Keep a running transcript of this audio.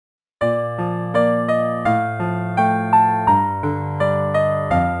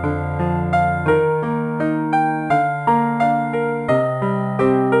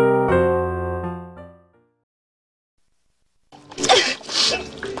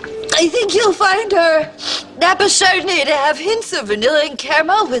I think you'll find our Napa Chardonnay to have hints of vanilla and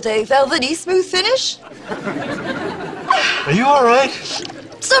caramel with a velvety smooth finish. Are you all right?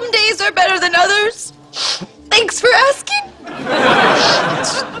 Some days are better than others. Thanks for asking.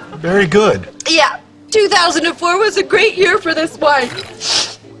 Very good. Yeah, 2004 was a great year for this wine.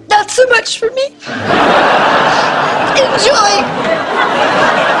 Not so much for me. Enjoy.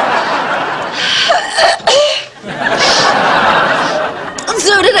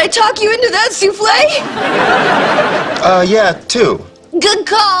 So did I talk you into that souffle? Yeah, 2. Good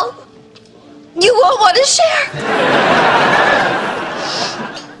call. You won't want to share.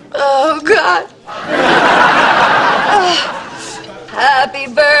 Oh, God. Happy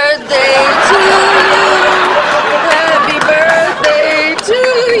birthday to you. Happy birthday to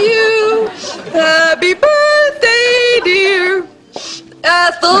you. Happy birthday, dear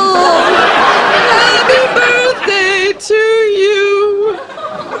Ethel. Happy birthday to you.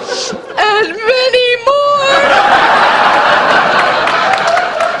 And many more.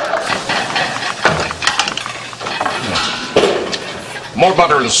 More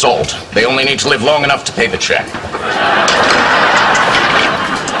butter and salt. They only need to live long enough to pay the check.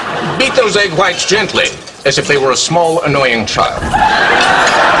 Beat those egg whites gently, as if they were a small, annoying child.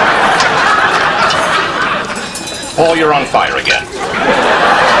 Paul, you're on fire again.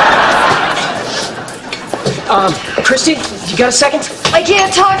 Christy, you got a second? I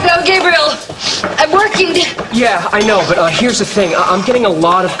can't talk now, Gabriel. I'm working. Yeah, I know, but here's the thing. I'm getting a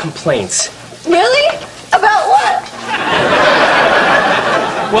lot of complaints. Really? About what?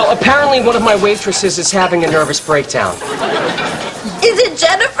 Well, apparently one of my waitresses is having a nervous breakdown. Is it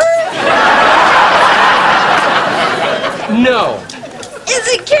Jennifer? No. Is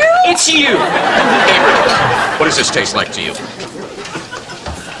it Carol? It's you. Gabriel, what does this taste like to you?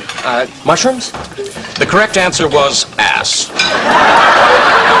 Mushrooms? The correct answer was ass.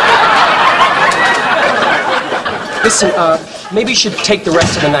 Listen, maybe you should take the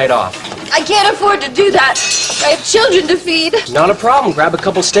rest of the night off. I can't afford to do that. I have children to feed. Not a problem. Grab a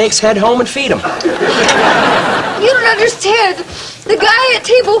couple steaks, head home, and feed them. You don't understand. The guy at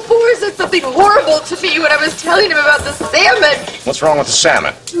table 4 said something horrible to me when I was telling him about the salmon. What's wrong with the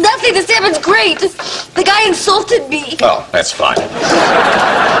salmon? Nothing. The salmon's great. The guy insulted me. Oh, that's fine.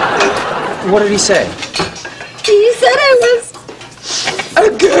 What did he say? He said I was a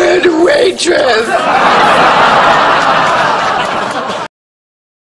good waitress.